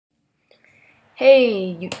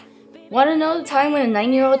Hey, you want to know the time when a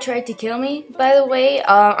 9-year-old tried to kill me? By the way,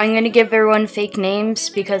 I'm going to give everyone fake names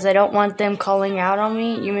because I don't want them calling out on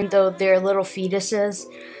me, even though they're little fetuses.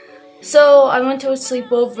 So, I went to a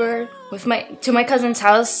sleepover with my cousin's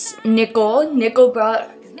house, Nicole. Nicole brought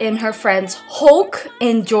in her friends Hulk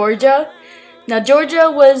and Georgia. Now, Georgia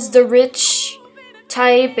was the rich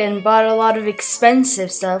type and bought a lot of expensive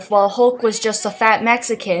stuff, while Hulk was just a fat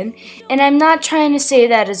Mexican. And I'm not trying to say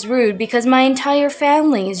that as rude because my entire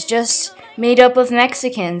family is just made up of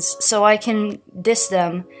Mexicans, so I can diss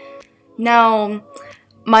them. Now,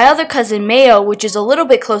 my other cousin Mayo, which is a little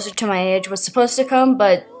bit closer to my age, was supposed to come,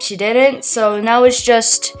 but she didn't, so now it's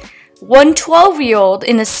just one 12-year-old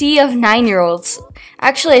in a sea of 9-year-olds.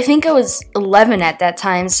 Actually, I think I was 11 at that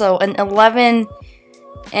time, so an 11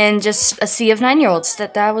 and just a sea of 9-year-olds.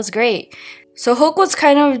 That was great. So Hulk was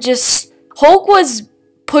Hulk was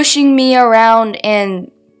pushing me around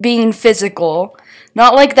and being physical.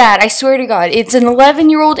 Not like that, I swear to God. It's an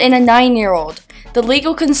 11-year-old and a 9-year-old. The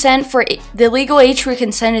legal age for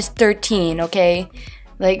consent is 13, okay?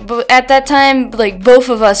 But at that time, both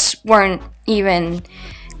of us weren't even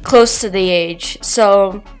close to the age.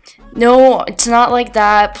 So, no, it's not like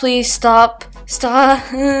that. Please stop.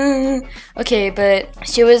 Okay, but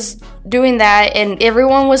she was doing that and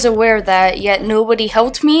everyone was aware of that, yet nobody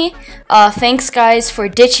helped me. Thanks guys for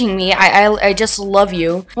ditching me. I just love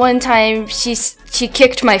you. One time she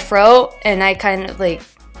kicked my throat and I kind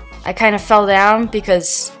of fell down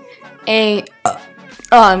because being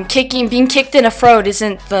kicked in the throat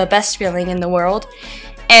isn't the best feeling in the world.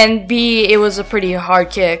 And B, it was a pretty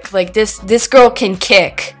hard kick. This girl can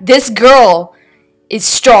kick. This girl is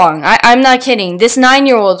strong. I'm not kidding. This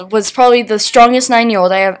 9-year-old was probably the strongest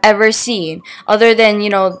 9-year-old I have ever seen. Other than,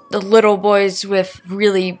 the little boys with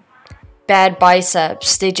really bad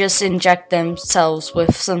biceps. They just inject themselves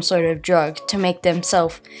with some sort of drug to make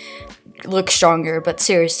themselves look stronger. But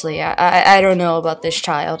seriously, I don't know about this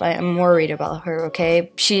child. I am worried about her,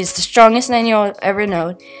 okay? She's the strongest 9-year-old I've ever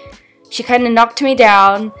known. She kind of knocked me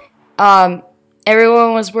down.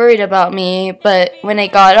 Everyone was worried about me, but when I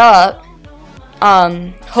got up,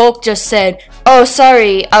 Hulk just said, "Oh,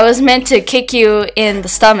 sorry, I was meant to kick you in the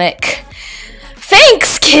stomach."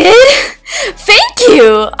 Thanks, kid! Thank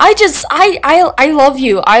you! I love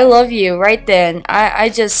you. I love you right then.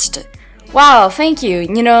 Wow, thank you.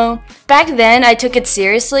 Back then I took it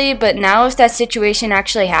seriously, but now if that situation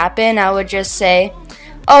actually happened, I would just say,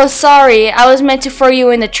 "Oh, sorry, I was meant to throw you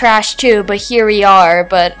in the trash too, but here we are."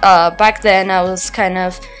 But, back then I was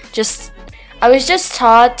just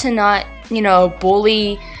taught to not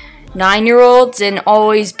bully 9-year-olds and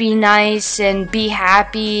always be nice and be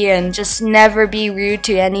happy and just never be rude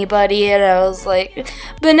to anybody. And I was like,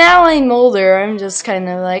 but now I'm older, I'm just kind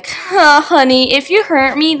of like, honey, if you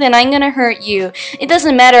hurt me, then I'm gonna hurt you. It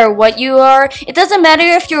doesn't matter what you are. It doesn't matter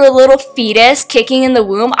if you're a little fetus kicking in the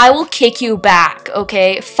womb. I will kick you back,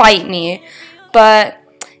 okay? Fight me. But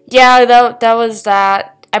yeah, that was that.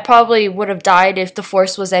 I probably would have died if the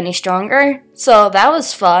force was any stronger. So that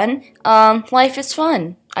was fun. Life is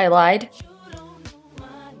fun. I lied.